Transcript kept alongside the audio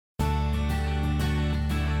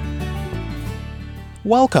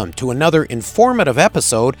Welcome to another informative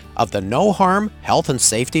episode of the No Harm Health and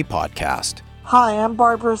Safety Podcast. Hi, I'm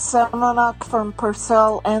Barbara Semenuk from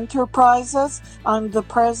Purcell Enterprises. I'm the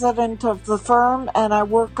president of the firm and I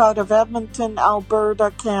work out of Edmonton,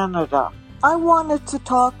 Alberta, Canada. I wanted to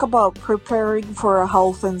talk about preparing for a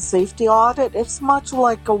health and safety audit. It's much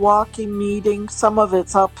like a walking meeting. Some of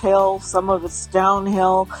it's uphill, some of it's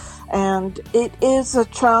downhill, and it is a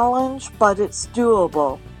challenge, but it's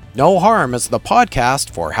doable. No Harm is the podcast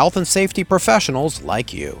for health and safety professionals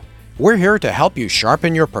like you. We're here to help you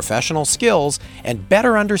sharpen your professional skills and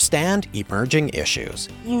better understand emerging issues.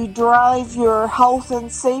 You drive your health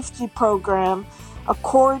and safety program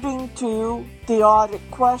according to the audit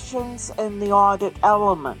questions and the audit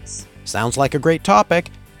elements. Sounds like a great topic.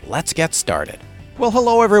 Let's get started. Well,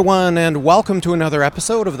 hello everyone, and welcome to another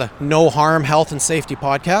episode of the No Harm Health and Safety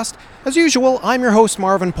Podcast. As usual, I'm your host,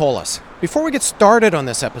 Marvin Polis. Before we get started on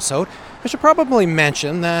this episode, I should probably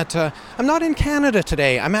mention that I'm not in Canada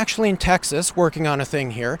today. I'm actually in Texas working on a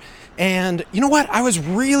thing here. And you know what? I was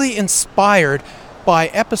really inspired by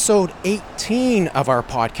episode 18 of our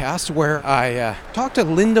podcast where I talked to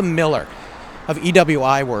Linda Miller of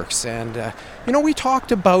EWI Works. And, we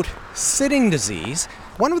talked about sitting disease.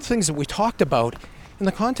 One of the things that we talked about in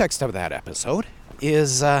the context of that episode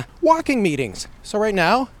is walking meetings. So right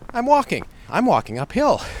now, I'm walking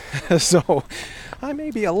uphill. So I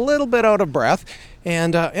may be a little bit out of breath.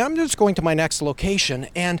 And I'm just going to my next location.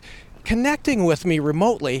 And connecting with me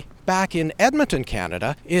remotely back in Edmonton,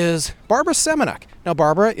 Canada, is Barbara Semenuk. Now,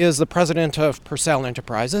 Barbara is the president of Purcell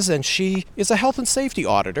Enterprises, and she is a health and safety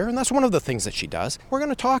auditor, and that's one of the things that she does. We're going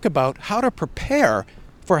to talk about how to prepare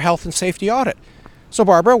for a health and safety audit. So,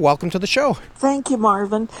 Barbara, welcome to the show. Thank you,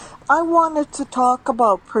 Marvin. I wanted to talk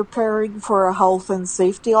about preparing for a health and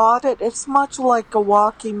safety audit. It's much like a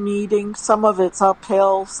walking meeting. Some of it's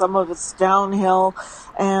uphill, some of it's downhill,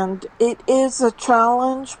 and it is a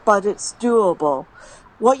challenge, but it's doable.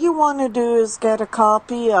 What you want to do is get a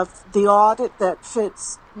copy of the audit that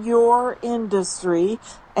fits your industry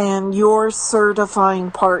and your certifying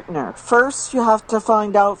partner. First, you have to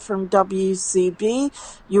find out from WCB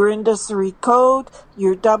your industry code,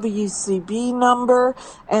 your WCB number,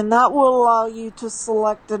 and that will allow you to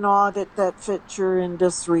select an audit that fits your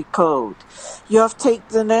industry code. You have to take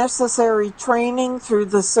the necessary training through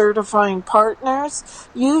the certifying partners,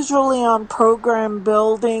 usually on program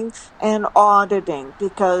building and auditing,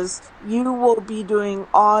 because you will be doing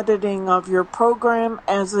auditing of your program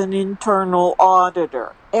as an internal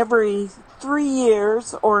auditor. Every 3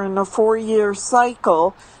 years or in a 4-year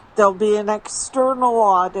cycle, there'll be an external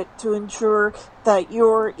audit to ensure that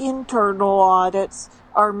your internal audits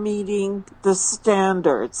are meeting the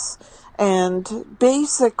standards. And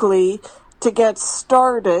basically, to get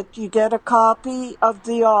started, you get a copy of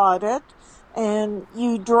the audit and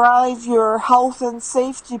you drive your health and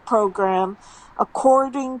safety program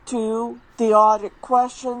according to the audit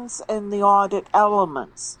questions and the audit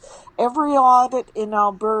elements. Every audit in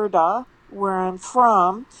Alberta, where I'm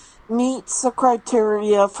from, meets the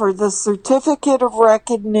criteria for the Certificate of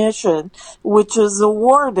Recognition, which is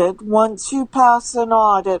awarded once you pass an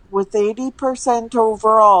audit with 80%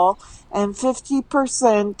 overall and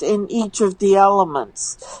 50% in each of the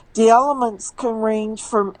elements. The elements can range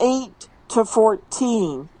from 8 to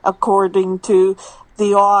 14 according to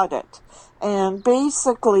the audit. And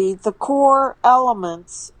basically, the core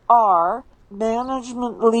elements are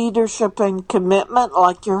management, leadership, and commitment,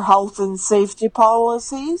 like your health and safety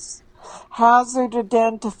policies, hazard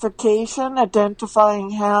identification, identifying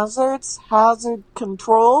hazards, hazard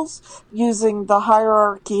controls, using the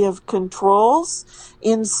hierarchy of controls,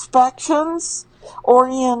 inspections,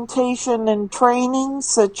 orientation and training,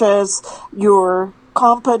 such as your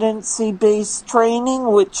competency-based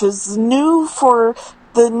training, which is new for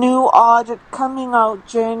the new audit coming out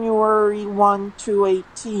January 1 to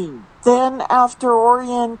 18. Then after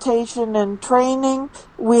orientation and training,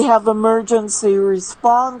 we have emergency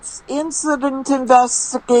response, incident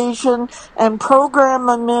investigation, and program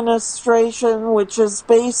administration, which is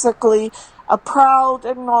basically a proud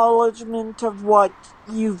acknowledgement of what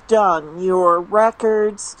you've done, your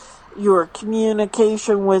records, your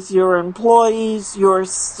communication with your employees, your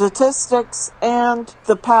statistics, and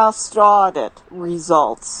the past audit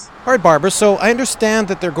results. All right, Barbara, so I understand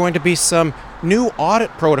that there are going to be some new audit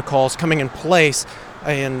protocols coming in place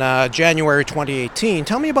in January 2018.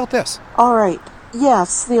 Tell me about this. All right.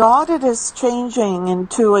 Yes, the audit is changing in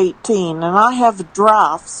 2018, and I have a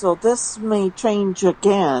draft, so this may change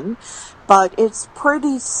again, but it's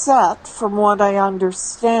pretty set from what I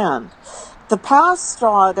understand. The past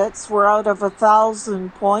audits were out of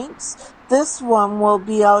 1,000 points. This one will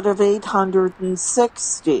be out of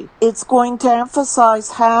 860. It's going to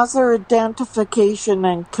emphasize hazard identification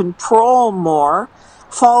and control more,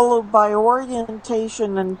 followed by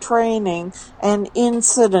orientation and training and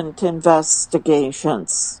incident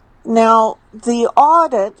investigations. Now, the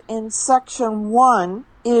audit in Section 1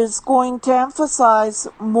 is going to emphasize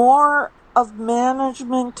more of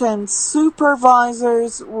management and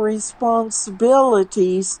supervisors'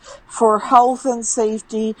 responsibilities for health and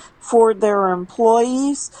safety for their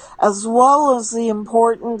employees, as well as the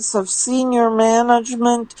importance of senior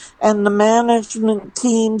management and the management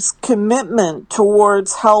team's commitment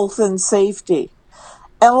towards health and safety.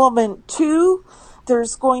 Element 2,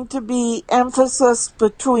 there's going to be emphasis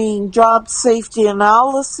between job safety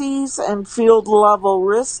analyses and field level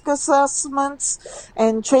risk assessments,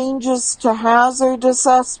 and changes to hazard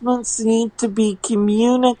assessments need to be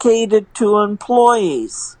communicated to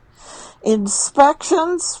employees.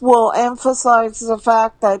 Inspections will emphasize the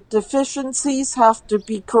fact that deficiencies have to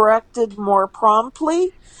be corrected more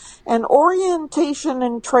promptly, and orientation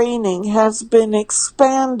and training has been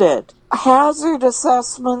expanded. Hazard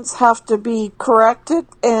assessments have to be corrected,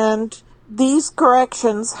 and these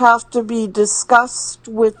corrections have to be discussed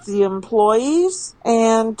with the employees,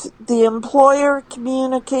 and the employer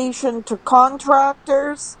communication to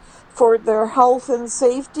contractors for their health and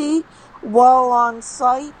safety while on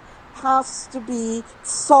site has to be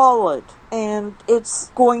solid, and it's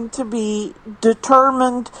going to be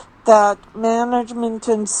determined that management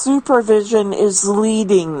and supervision is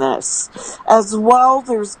leading this. As well,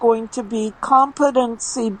 there's going to be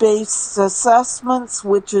competency-based assessments,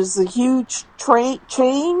 which is a huge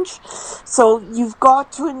change. So you've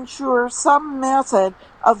got to ensure some method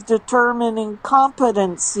of determining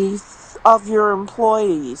competency of your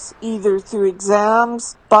employees, either through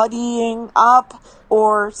exams, buddying up,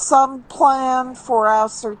 or some plan for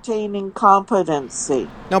ascertaining competency.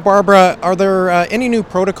 Now, Barbara, are there any new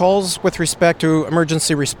protocols with respect to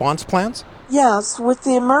emergency response plans? Yes, with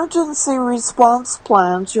the emergency response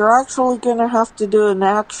plans, you're actually going to have to do an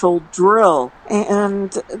actual drill,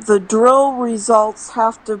 and the drill results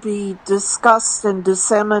have to be discussed and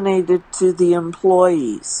disseminated to the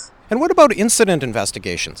employees. And what about incident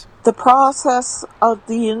investigations? The process of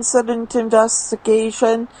the incident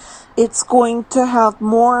investigation, it's going to have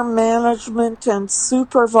more management and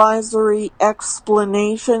supervisory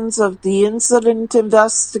explanations of the incident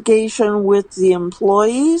investigation with the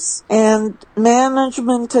employees, and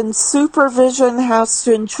management and supervision has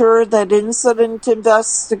to ensure that incident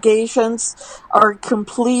investigations are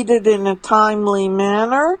completed in a timely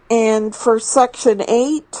manner. And for Section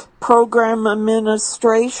 8, program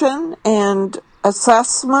administration and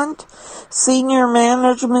assessment, senior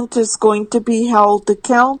management is going to be held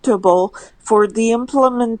accountable for the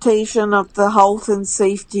implementation of the health and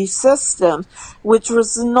safety system, which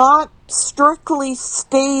was not strictly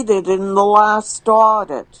stated in the last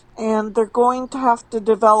audit. And they're going to have to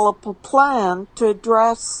develop a plan to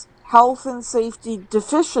address health and safety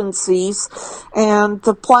deficiencies, and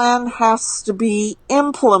the plan has to be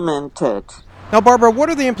implemented. Now, Barbara, what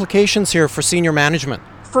are the implications here for senior management?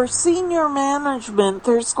 For senior management,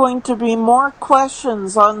 there's going to be more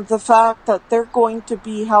questions on the fact that they're going to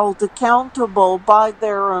be held accountable by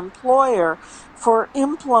their employer for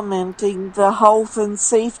implementing the health and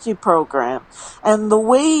safety program. And the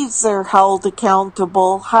ways they're held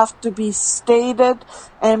accountable have to be stated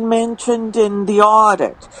and mentioned in the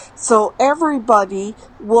audit. So everybody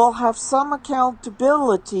will have some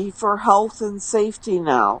accountability for health and safety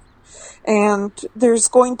now. And there's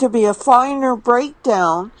going to be a finer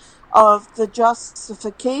breakdown of the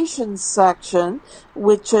justification section,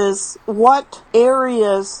 which is what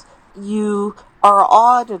areas you are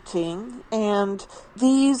auditing, and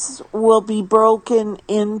these will be broken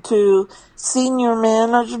into senior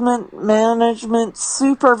management,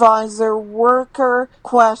 supervisor, worker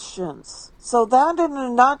questions. So that in a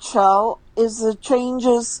nutshell is the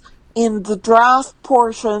changes in the draft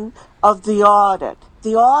portion of the audit.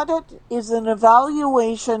 The audit is an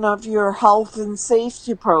evaluation of your health and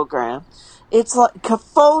safety program. It's like a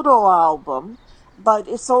photo album, but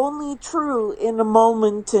it's only true in a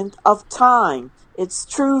moment of time. It's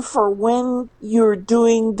true for when you're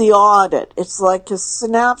doing the audit. It's like a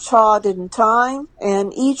snapshot in time,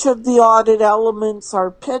 and each of the audit elements are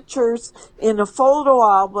pictures in a photo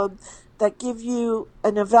album that give you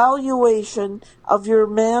an evaluation of your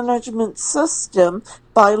management system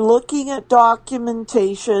by looking at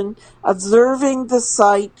documentation, observing the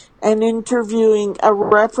site, and interviewing a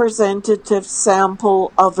representative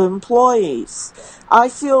sample of employees. I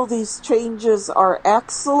feel these changes are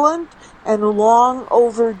excellent and long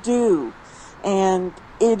overdue, and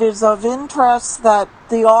it is of interest that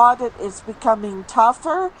the audit is becoming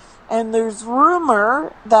tougher, and there's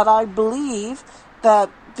rumor that I believe that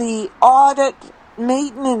the audit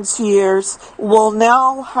maintenance years will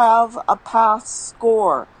now have a pass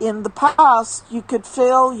score. In the past, you could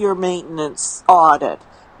fail your maintenance audit.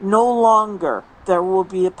 No longer. There will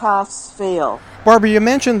be a pass-fail. Barbara, you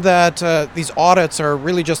mentioned that these audits are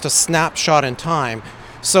really just a snapshot in time.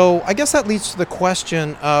 So I guess that leads to the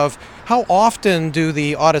question of how often do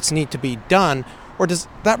the audits need to be done, or does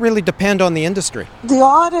that really depend on the industry? The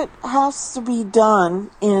audit has to be done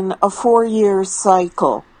in a 4-year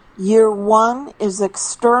cycle. Year 1 is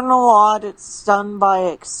external audits done by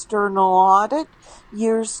external audit.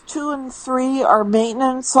 Years 2 and 3 are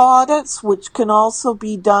maintenance audits, which can also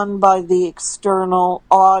be done by the external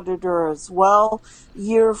auditor as well.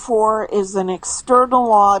 Year 4 is an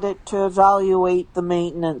external audit to evaluate the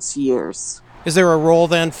maintenance years. Is there a role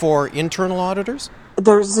then for internal auditors?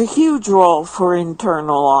 There's a huge role for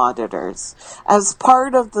internal auditors. As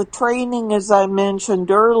part of the training, as I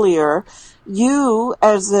mentioned earlier, you,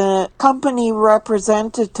 as a company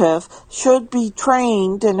representative, should be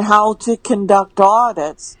trained in how to conduct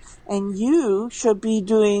audits, and you should be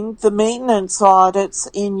doing the maintenance audits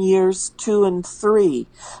in years 2 and 3,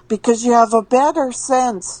 because you have a better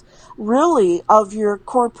sense, really, of your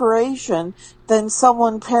corporation than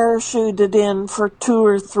someone parachuted in for 2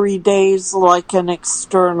 or 3 days like an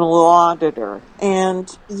external auditor.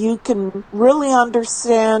 And you can really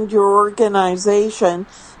understand your organization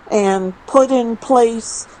and put in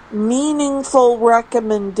place meaningful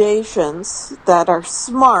recommendations that are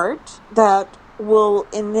smart, that will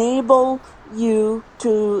enable you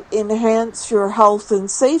to enhance your health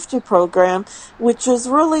and safety program, which is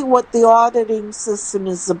really what the auditing system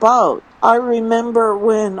is about. I remember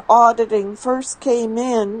when auditing first came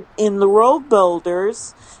in the road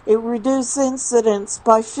builders, it reduced incidents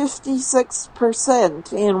by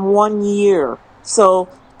 56% in 1 year. So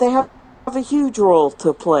they have a huge role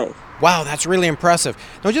to play. Wow, that's really impressive.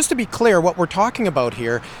 Now, just to be clear, what we're talking about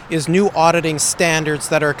here is new auditing standards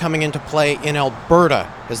that are coming into play in Alberta.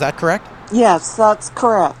 Is that correct? Yes, that's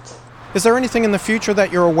correct. Is there anything in the future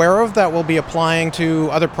that you're aware of that will be applying to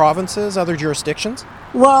other provinces, other jurisdictions?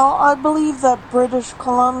 Well, I believe that British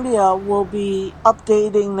Columbia will be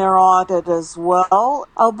updating their audit as well.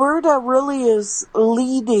 Alberta really is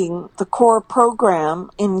leading the core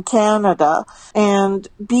program in Canada, and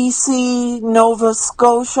BC, Nova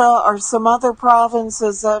Scotia are some other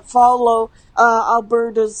provinces that follow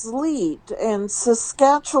Alberta's lead, and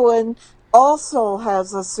Saskatchewan also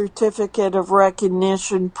has a certificate of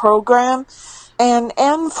recognition program, and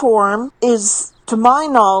NFORM is, to my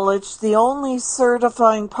knowledge, the only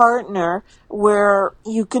certifying partner where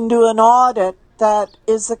you can do an audit that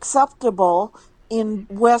is acceptable in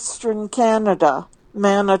Western Canada,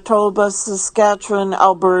 Manitoba, Saskatchewan,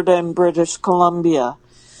 Alberta, and British Columbia.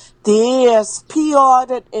 The ASP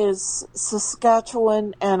audit is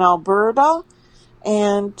Saskatchewan and Alberta,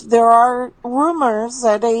 and there are rumors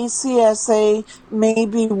that ACSA may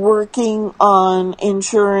be working on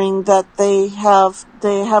ensuring that they have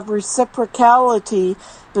reciprocality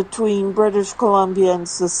between British Columbia and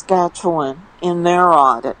Saskatchewan in their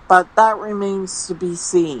audit, but that remains to be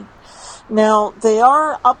seen. Now, they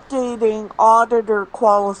are updating auditor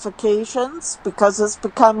qualifications because it's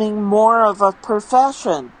becoming more of a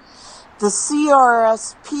profession. The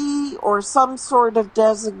CRSP or some sort of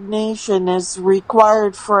designation is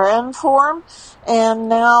required for NFORM, and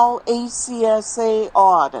now ACSA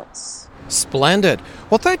audits. Splendid.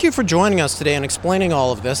 Well, thank you for joining us today and explaining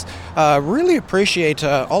all of this. Really appreciate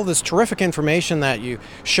all this terrific information that you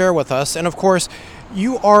share with us. And of course,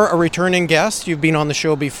 you are a returning guest. You've been on the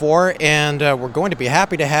show before, and we're going to be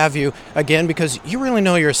happy to have you again because you really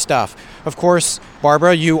know your stuff. Of course,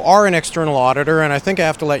 Barbara, you are an external auditor, and I think I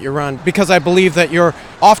have to let you run because I believe that you're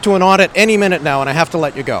off to an audit any minute now, and I have to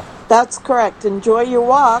let you go. That's correct. Enjoy your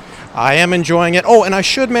walk. I am enjoying it. Oh, and I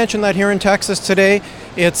should mention that here in Texas today,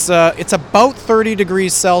 it's about 30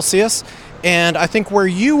 degrees Celsius, and I think where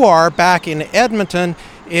you are back in Edmonton,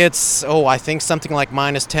 it's, I think something like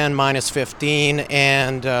 -10, -15,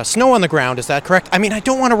 and snow on the ground. Is that correct? I mean, I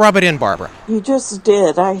don't want to rub it in, Barbara. You just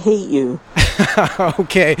did. I hate you.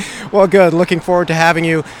 Okay. Well, good. Looking forward to having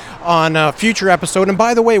you on a future episode. And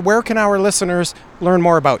by the way, where can our listeners learn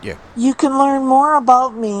more about you? You can learn more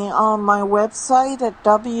about me on my website at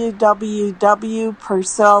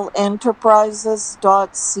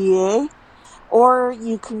www.purcellenterprises.ca. Or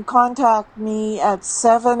you can contact me at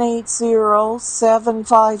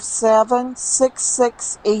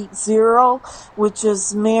 780-757-6680, which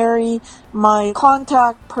is Mary, my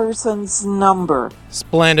contact person's number.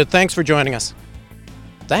 Splendid. Thanks for joining us.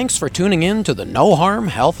 Thanks for tuning in to the No Harm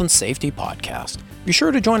Health and Safety Podcast. Be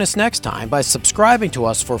sure to join us next time by subscribing to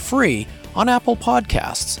us for free on Apple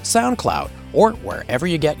Podcasts, SoundCloud, or wherever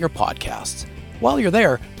you get your podcasts. While you're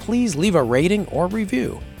there, please leave a rating or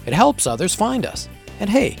review. It helps others find us. And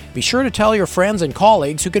hey, be sure to tell your friends and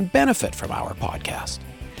colleagues who can benefit from our podcast.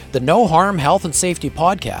 The No Harm Health and Safety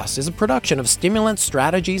Podcast is a production of Stimulant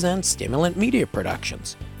Strategies and Stimulant Media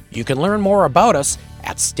Productions. You can learn more about us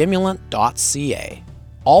at stimulant.ca.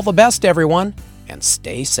 All the best, everyone, and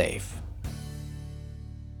stay safe.